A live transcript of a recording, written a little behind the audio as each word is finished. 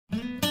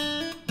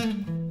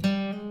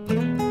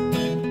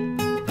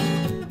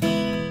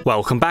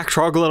Welcome back,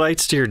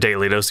 troglodytes, to your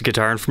daily dose of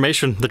guitar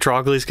information, the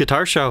Trogly's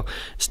Guitar Show.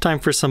 It's time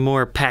for some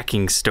more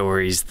packing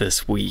stories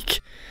this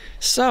week.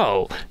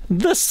 So,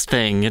 this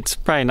thing, it's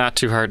probably not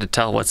too hard to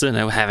tell what's in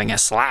it having a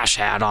slash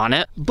hat on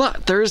it,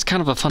 but there is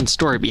kind of a fun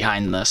story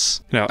behind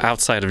this. You know,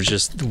 outside of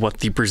just what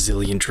the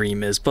Brazilian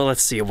Dream is, but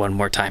let's see it one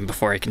more time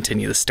before I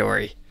continue the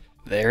story.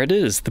 There it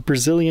is, the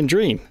Brazilian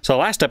Dream. So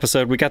last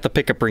episode, we got the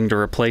pickup ring to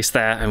replace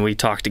that, and we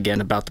talked again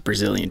about the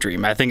Brazilian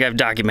Dream. I think I've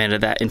documented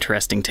that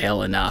interesting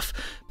tale enough,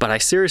 but I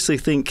seriously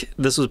think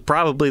this was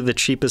probably the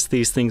cheapest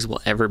these things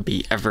will ever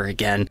be ever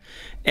again.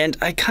 And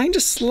I kind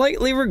of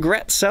slightly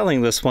regret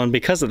selling this one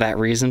because of that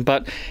reason,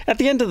 but at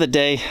the end of the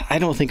day, I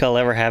don't think I'll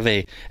ever have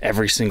a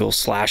every single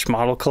slash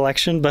model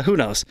collection, but who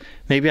knows?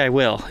 Maybe I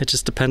will. It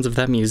just depends if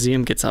that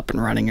museum gets up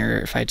and running or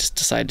if I just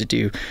decide to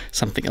do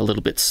something a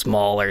little bit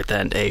smaller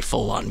than a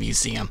full-on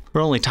museum.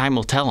 But only time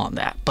will tell on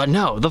that. But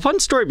no, the fun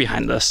story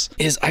behind this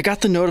is I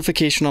got the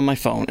notification on my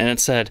phone and it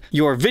said,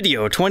 "Your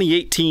video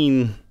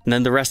 2018... and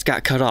then the rest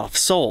got cut off,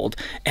 sold,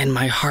 and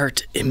my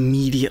heart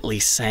immediately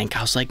sank.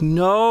 I was like,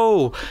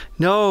 no,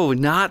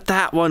 not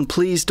that one.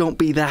 Please don't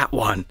be that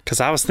one.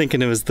 Because I was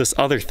thinking it was this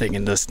other thing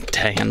in this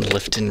Dan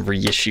Lifton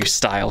reissue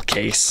style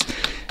case.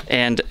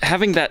 And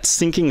having that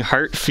sinking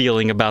heart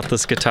feeling about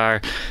this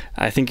guitar,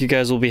 I think you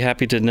guys will be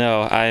happy to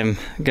know I'm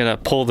gonna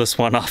pull this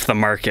one off the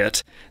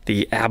market.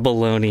 The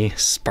Abalone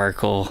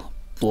Sparkle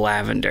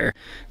Lavender.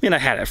 I mean, I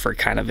had it for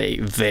kind of a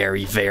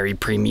very, very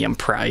premium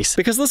price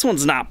because this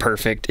one's not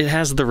perfect. It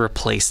has the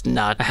replaced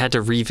nut. I had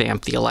to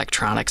revamp the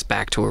electronics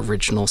back to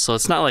original, so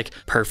it's not like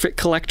perfect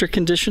collector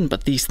condition,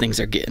 but these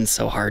things are getting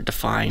so hard to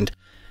find.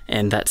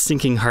 And that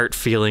sinking heart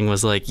feeling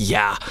was like,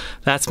 yeah,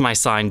 that's my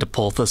sign to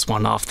pull this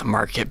one off the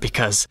market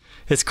because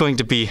it's going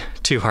to be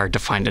too hard to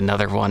find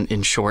another one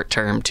in short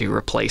term to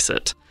replace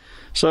it.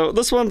 So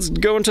this one's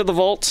going to the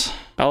vault.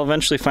 I'll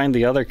eventually find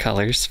the other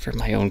colors for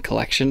my own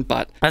collection,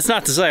 but that's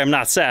not to say I'm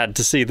not sad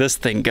to see this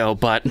thing go,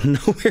 but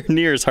nowhere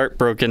near as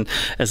heartbroken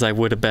as I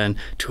would have been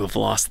to have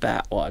lost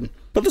that one.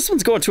 But this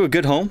one's going to a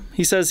good home.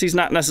 He says he's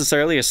not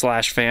necessarily a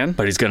Slash fan,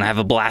 but he's gonna have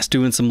a blast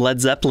doing some Led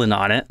Zeppelin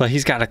on it. But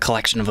he's got a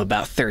collection of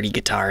about 30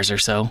 guitars or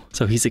so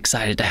he's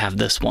excited to have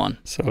this one.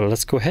 So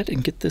let's go ahead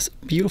and get this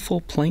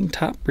beautiful plain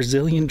top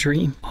Brazilian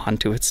Dream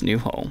onto its new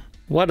home.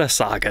 What a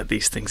saga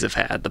these things have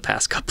had the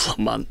past couple of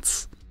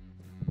months.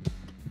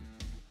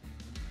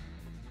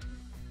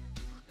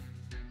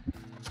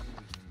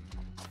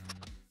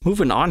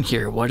 Moving on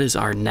here, what is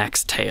our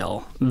next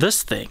tale?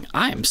 This thing,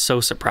 I am so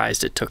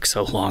surprised it took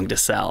so long to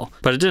sell,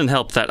 but it didn't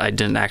help that I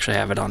didn't actually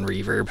have it on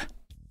reverb.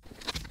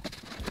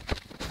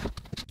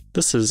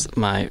 This is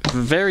my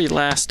very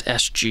last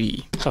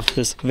SG of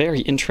this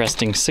very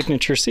interesting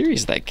signature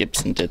series that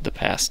Gibson did the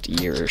past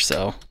year or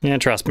so. Yeah,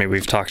 trust me,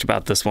 we've talked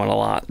about this one a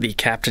lot, the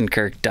Captain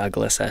Kirk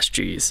Douglas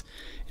SGs.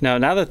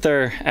 Now that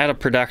they're out of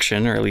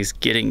production, or at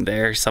least getting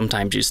there,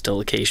 sometimes you still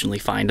occasionally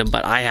find them,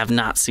 but I have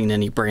not seen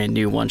any brand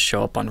new ones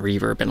show up on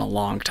Reverb in a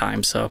long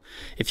time, so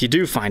if you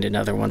do find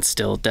another one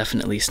still,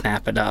 definitely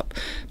snap it up.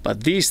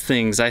 But these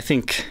things, I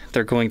think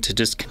they're going to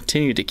just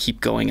continue to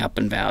keep going up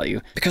in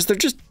value, because they're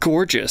just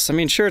gorgeous. I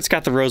mean, sure, it's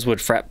got the rosewood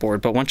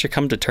fretboard, but once you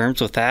come to terms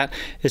with that,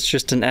 it's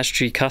just an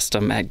SG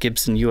custom at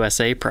Gibson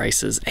USA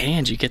prices,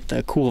 and you get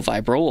the cool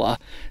vibrola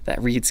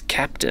that reads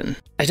Captain.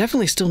 I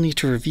definitely still need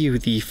to review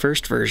the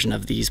first version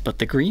of these, but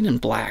the green and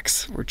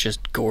blacks were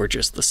just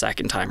gorgeous the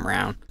second time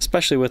around,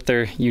 especially with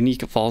their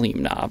unique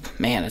volume knob.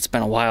 Man, it's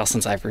been a while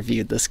since I've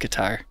reviewed this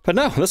guitar. But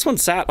no, this one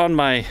sat on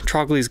my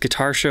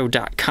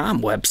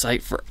TroglysGuitarShow.com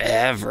website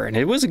forever, and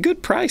it was a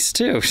good price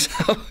too,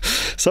 so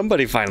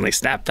somebody finally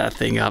snapped that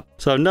thing up.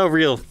 So no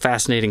real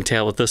fascinating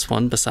tale with this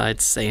one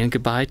besides saying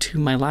goodbye to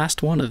my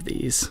last one of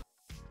these.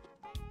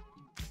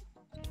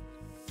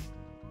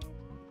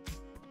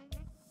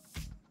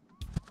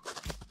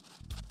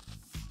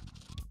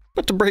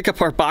 But to break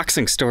up our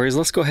boxing stories,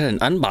 let's go ahead and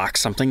unbox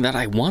something that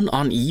I won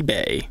on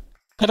eBay.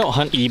 I don't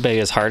hunt eBay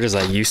as hard as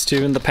I used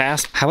to in the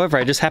past. However,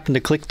 I just happened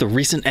to click the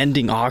recent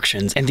ending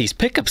auctions and these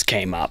pickups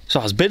came up.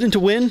 So I was bidding to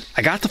win,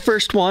 I got the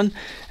first one,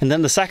 and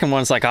then the second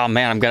one's like, oh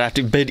man, I'm gonna have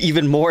to bid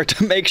even more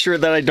to make sure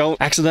that I don't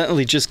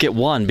accidentally just get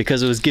one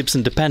because it was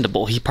Gibson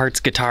dependable. He parts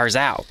guitars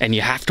out and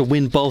you have to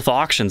win both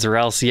auctions or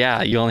else,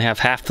 yeah, you only have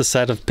half the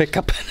set of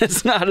pickup and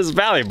it's not as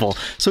valuable.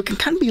 So it can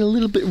kind of be a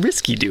little bit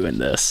risky doing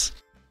this.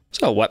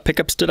 So what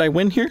pickups did I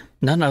win here?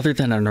 None other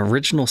than an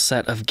original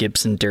set of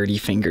Gibson Dirty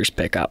Fingers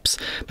pickups.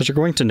 But you're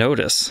going to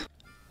notice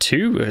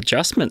 2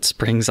 adjustment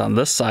springs on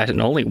this side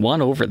and only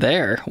 1 over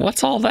there.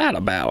 What's all that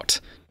about?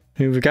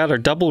 We've got our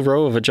double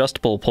row of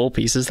adjustable pull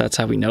pieces. That's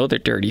how we know they're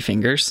Dirty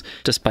Fingers,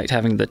 despite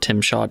having the Tim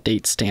Shaw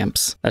date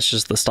stamps. That's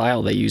just the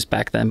style they used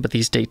back then, but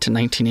these date to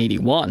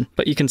 1981.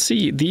 But you can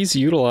see these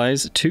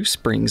utilize 2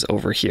 springs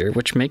over here,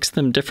 which makes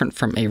them different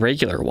from a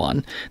regular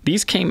one.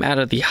 These came out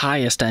of the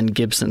highest end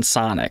Gibson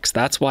Sonics.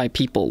 That's why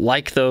people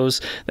like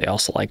those. They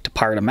also like to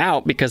part them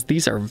out because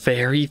these are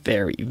very,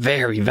 very,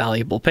 very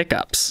valuable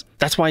pickups.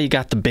 That's why you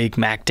got the big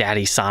Mac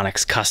Daddy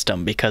Sonics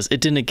Custom, because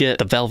it didn't get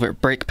the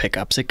velvet break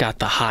pickups, it got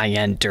the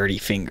high-end Dirty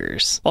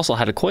Fingers. Also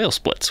had a coil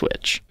split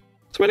switch.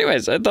 So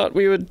anyways, I thought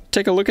we would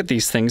take a look at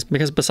these things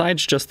because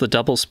besides just the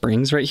double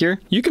springs right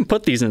here, you can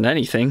put these in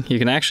anything. You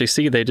can actually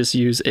see they just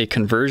use a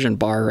conversion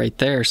bar right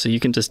there. So you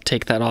can just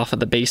take that off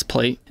of the base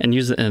plate and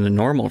use it in a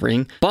normal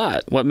ring.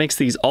 But what makes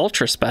these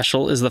ultra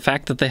special is the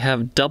fact that they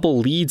have double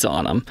leads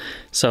on them.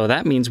 So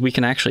that means we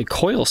can actually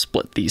coil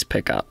split these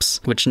pickups,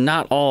 which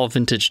not all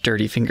vintage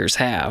Dirty Fingers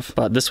have.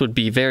 But this would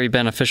be very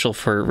beneficial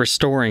for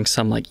restoring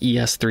some like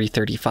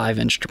ES335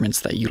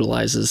 instruments that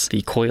utilizes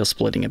the coil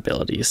splitting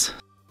abilities.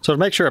 So to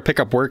make sure a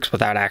pickup works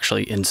without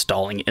actually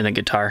installing it in a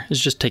guitar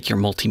is just take your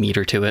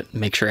multimeter to it,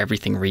 make sure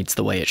everything reads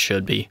the way it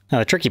should be. Now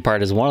the tricky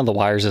part is one of the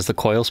wires is the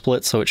coil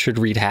split, so it should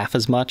read half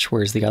as much,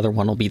 whereas the other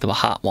one will be the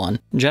hot one.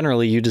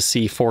 Generally, you just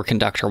see 4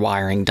 conductor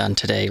wiring done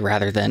today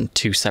rather than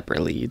 2 separate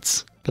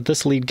leads. But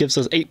this lead gives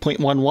us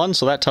 8.11,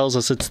 so that tells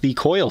us it's the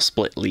coil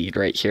split lead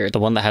right here, the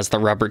one that has the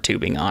rubber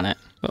tubing on it.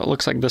 But it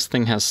looks like this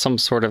thing has some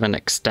sort of an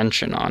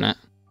extension on it.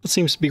 It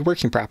seems to be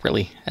working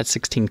properly at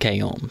 16k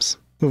ohms.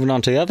 Moving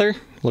on to the other,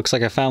 looks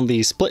like I found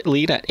the split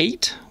lead at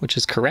 8, which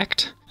is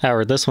correct.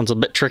 However, this one's a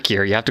bit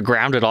trickier. You have to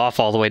ground it off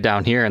all the way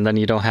down here, and then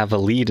you don't have a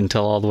lead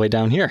until all the way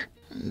down here.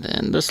 And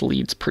then this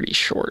lead's pretty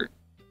short,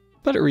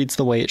 but it reads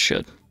the way it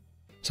should.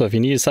 So if you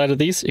need a side of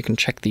these, you can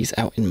check these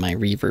out in my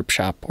reverb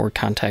shop or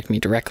contact me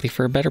directly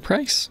for a better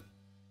price.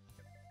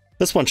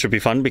 This one should be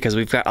fun because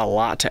we've got a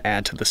lot to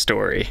add to the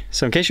story.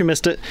 So in case you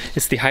missed it,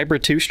 it's the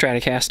Hybrid 2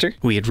 Stratocaster.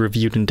 We had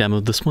reviewed and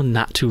demoed this one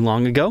not too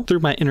long ago through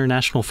my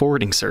international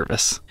forwarding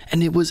service.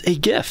 And it was a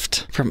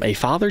gift from a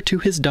father to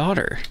his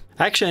daughter.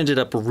 I actually ended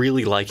up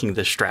really liking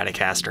this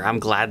Stratocaster. I'm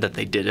glad that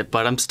they did it,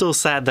 but I'm still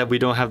sad that we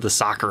don't have the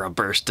Sakura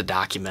burst to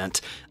document.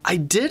 I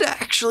did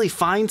actually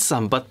find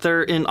some, but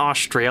they're in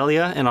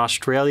Australia, and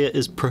Australia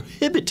is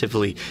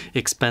prohibitively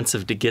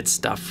expensive to get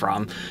stuff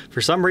from. For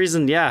some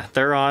reason, yeah,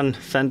 they're on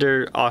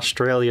Fender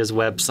Australia's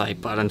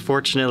website, but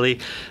unfortunately,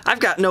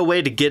 I've got no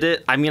way to get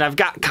it. I mean, I've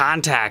got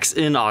contacts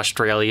in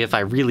Australia if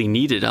I really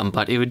needed them,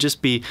 but it would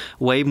just be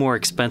way more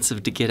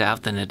expensive to get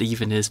out than it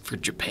even is for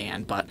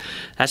Japan, but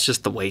that's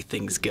just the way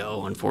things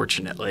go,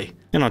 unfortunately.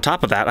 And on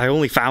top of that, I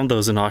only found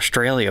those in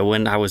Australia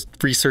when I was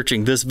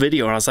researching this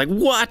video, and I was like,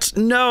 what?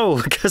 No,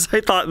 because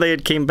I thought they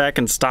had came back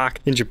in stock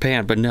in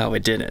Japan, but no,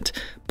 it didn't.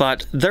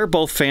 But they're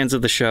both fans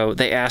of the show.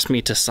 They asked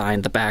me to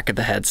sign the back of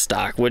the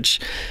headstock, which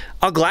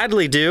I'll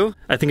gladly do.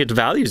 I think it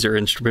values your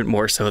instrument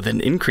more so than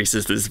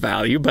increases this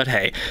value, but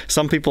hey,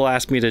 some people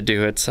ask me to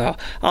do it, so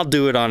I'll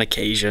do it on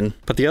occasion.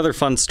 But the other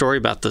fun story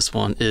about this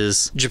one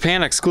is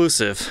Japan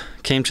exclusive,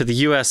 came to the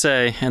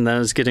USA, and then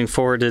is getting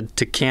forwarded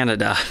to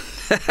Canada.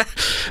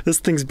 This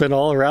thing's been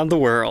all around the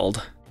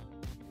world.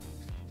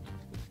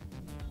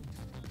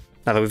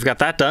 Now that we've got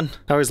that done,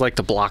 I always like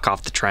to block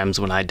off the trems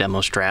when I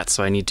demo strats,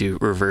 so I need to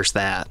reverse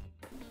that.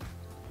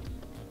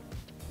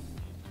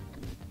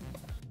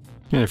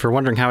 And if you're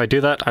wondering how I do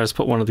that, I just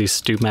put one of these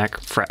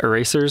StewMac fret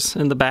erasers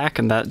in the back,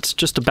 and that's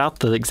just about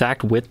the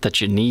exact width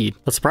that you need.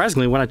 But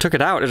surprisingly, when I took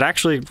it out, it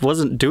actually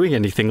wasn't doing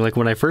anything like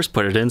when I first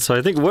put it in, so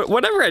I think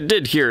whatever I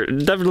did here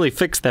definitely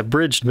fixed that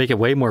bridge to make it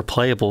way more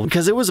playable,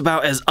 because it was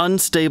about as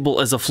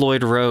unstable as a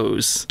Floyd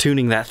Rose,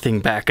 tuning that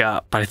thing back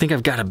up. But I think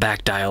I've got it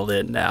back dialed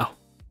in now.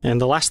 And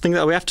the last thing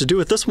that we have to do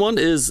with this one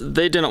is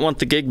they didn't want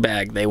the gig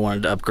bag. They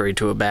wanted to upgrade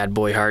to a bad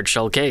boy hard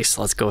shell case.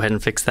 Let's go ahead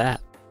and fix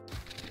that.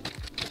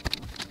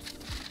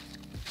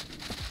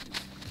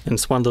 And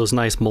it's one of those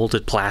nice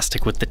molded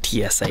plastic with the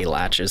TSA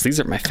latches. These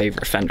are my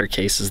favorite Fender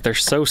cases. They're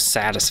so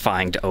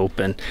satisfying to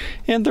open,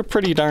 and they're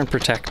pretty darn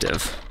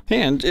protective.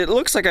 And it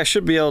looks like I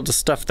should be able to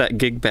stuff that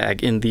gig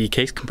bag in the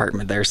case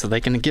compartment there so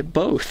they can get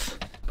both.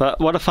 But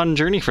what a fun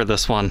journey for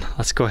this one.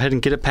 Let's go ahead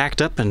and get it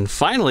packed up and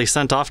finally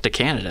sent off to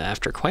Canada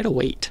after quite a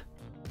wait.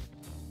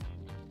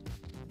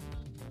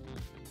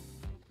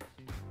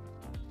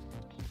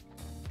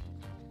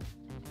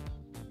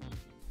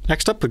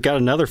 Next up, we've got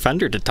another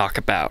Fender to talk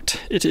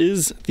about. It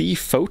is the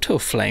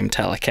Foto Flame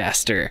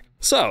Telecaster.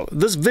 So,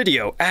 this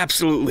video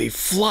absolutely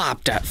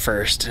flopped at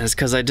first, and it's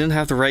because I didn't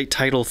have the right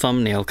title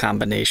thumbnail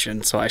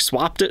combination, so I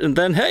swapped it, and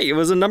then hey, it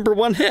was a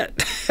 #1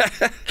 hit.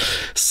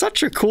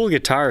 Such a cool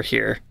guitar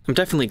here. I'm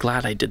definitely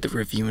glad I did the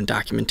review and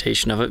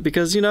documentation of it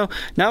because, you know,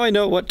 now I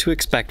know what to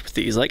expect with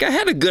these. Like, I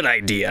had a good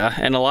idea,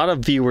 and a lot of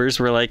viewers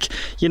were like,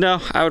 you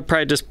know, I would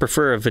probably just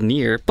prefer a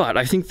veneer, but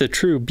I think the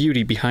true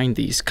beauty behind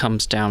these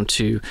comes down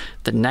to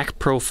the neck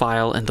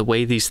profile and the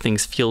way these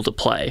things feel to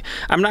play.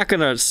 I'm not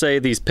gonna say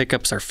these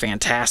pickups are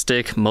fantastic.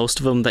 Most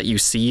of them that you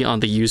see on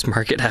the used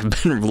market have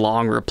been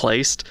long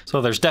replaced,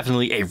 so there's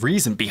definitely a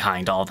reason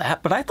behind all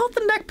that, but I thought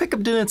the neck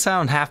pickup didn't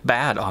sound half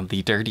bad on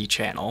the Dirty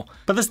channel.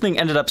 But this thing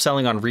ended up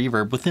selling on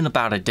Reverb within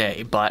about a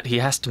day, but he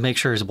has to make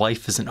sure his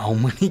wife isn't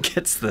home when he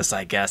gets this,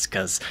 I guess,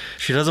 because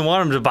she doesn't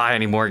want him to buy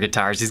any more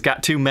guitars. He's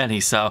got too many,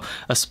 so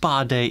a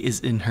spa day is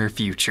in her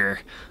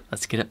future.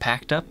 Let's get it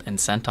packed up and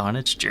sent on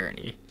its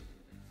journey.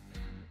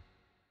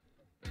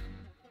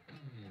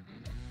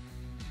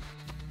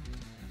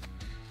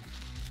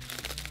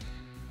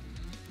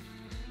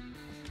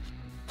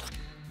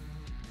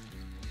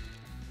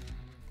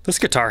 This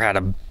guitar had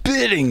a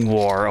bidding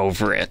war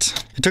over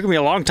it. It It took me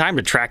a long time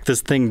to track this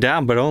thing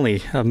down, but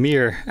only a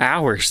mere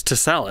hours to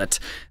sell it.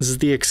 This is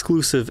the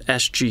exclusive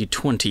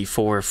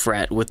SG24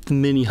 fret with the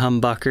mini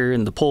humbucker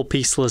and the pole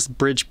pieceless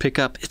bridge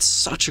pickup. It's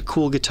such a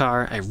cool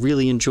guitar. I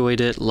really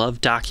enjoyed it,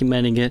 loved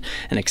documenting it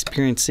and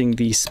experiencing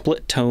the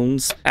split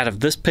tones out of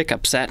this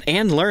pickup set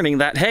and learning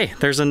that, hey,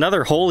 there's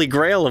another holy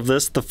grail of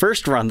this, the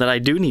first run that I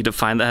do need to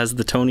find that has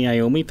the Tony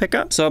Iommi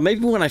pickup. So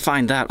maybe when I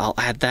find that, I'll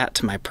add that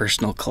to my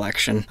personal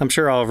collection. I'm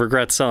sure I'll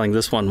regret selling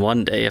this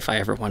one day if I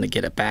ever want to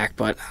get it back,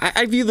 but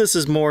I view this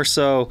as more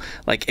so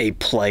like a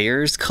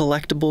player's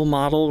collectible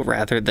model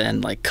rather than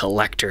like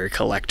collector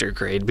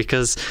grade,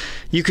 because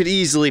you could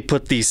easily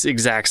put these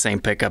exact same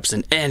pickups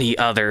in any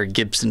other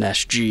Gibson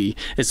SG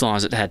as long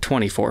as it had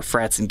 24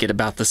 frets and get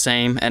about the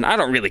same, and I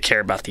don't really care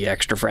about the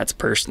extra frets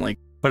personally.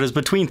 But it was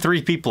between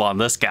 3 people on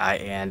this guy,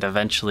 and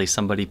eventually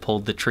somebody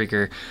pulled the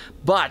trigger.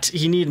 But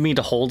he needed me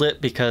to hold it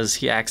because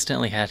he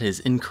accidentally had his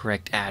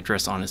incorrect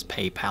address on his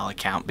PayPal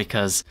account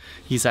because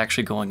he's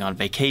actually going on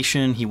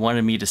vacation. He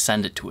wanted me to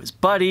send it to his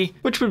buddy,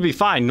 which would be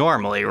fine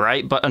normally,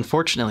 right? But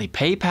unfortunately,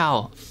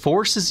 PayPal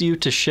forces you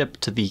to ship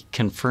to the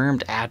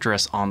confirmed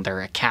address on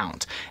their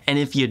account. And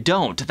if you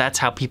don't, that's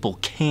how people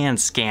can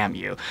scam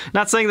you.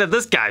 Not saying that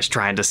this guy's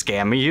trying to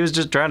scam me. He was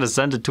just trying to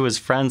send it to his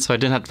friend so I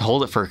didn't have to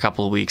hold it for a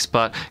couple of weeks.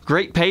 But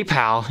great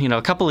PayPal, you know,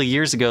 a couple of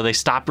years ago, they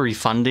stopped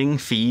refunding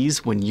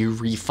fees when you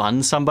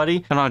refund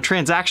somebody. And on a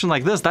transaction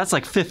like this, that's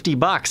like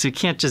 $50. You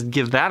can't just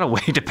give that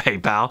away to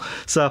PayPal.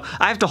 So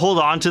I have to hold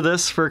on to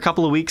this for a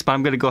couple of weeks, but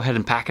I'm going to go ahead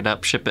and pack it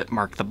up, ship it,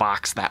 mark the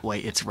box. That way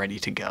it's ready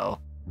to go.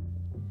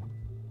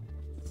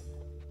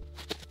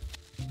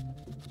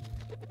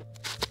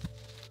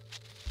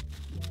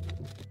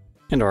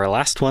 And our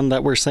last one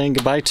that we're saying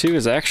goodbye to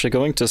is actually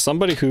going to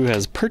somebody who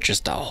has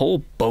purchased a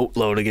whole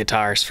boatload of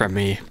guitars from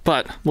me,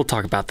 but we'll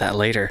talk about that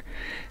later.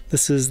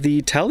 This is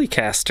the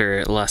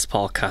Telecaster Les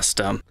Paul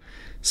Custom.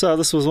 So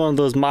this was one of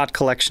those mod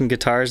collection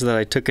guitars that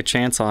I took a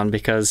chance on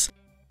because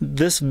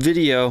this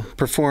video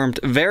performed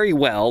very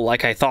well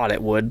like I thought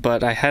it would,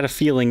 but I had a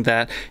feeling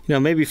that, you know,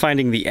 maybe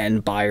finding the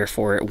end buyer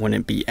for it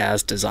wouldn't be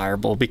as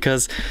desirable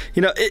because,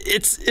 you know,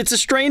 it's a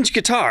strange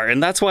guitar,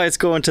 and that's why it's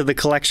going to the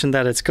collection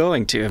that it's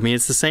going to. I mean,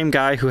 it's the same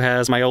guy who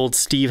has my old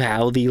Steve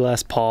Howe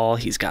Les Paul.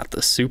 He's got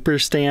the Super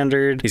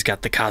Standard. He's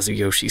got the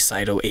Kazuyoshi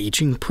Saito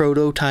aging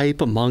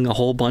prototype among a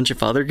whole bunch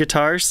of other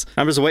guitars.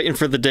 I'm just waiting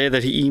for the day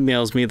that he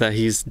emails me that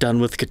he's done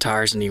with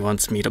guitars and he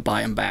wants me to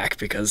buy them back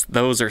because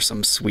those are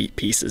some sweet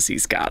pieces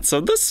he's got.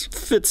 So this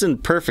fits in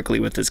perfectly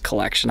with his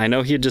collection. I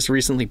know he had just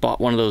recently bought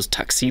one of those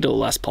tuxedo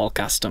Les Paul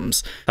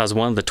customs. That was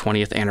one of the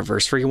 20th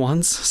anniversary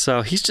ones.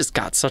 So he's just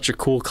got such a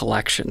cool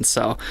collection.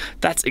 So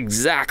that's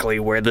exactly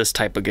where this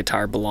type of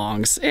guitar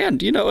belongs.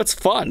 And, you know, it's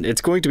fun.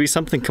 It's going to be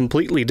something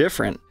completely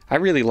different. I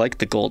really like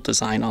the gold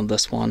design on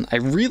this one. I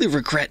really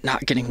regret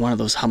not getting one of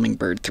those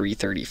Hummingbird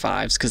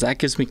 335s because that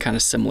gives me kind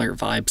of similar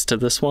vibes to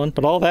this one.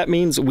 But all that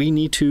means we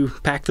need to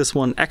pack this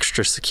one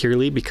extra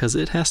securely because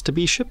it has to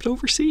be shipped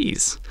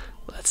overseas.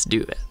 Let's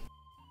do it.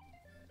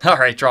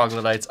 Alright,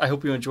 Troglodytes, I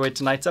hope you enjoyed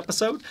tonight's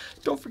episode.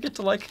 Don't forget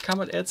to like,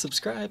 comment, and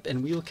subscribe,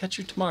 and we will catch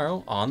you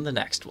tomorrow on the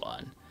next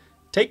one.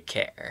 Take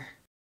care.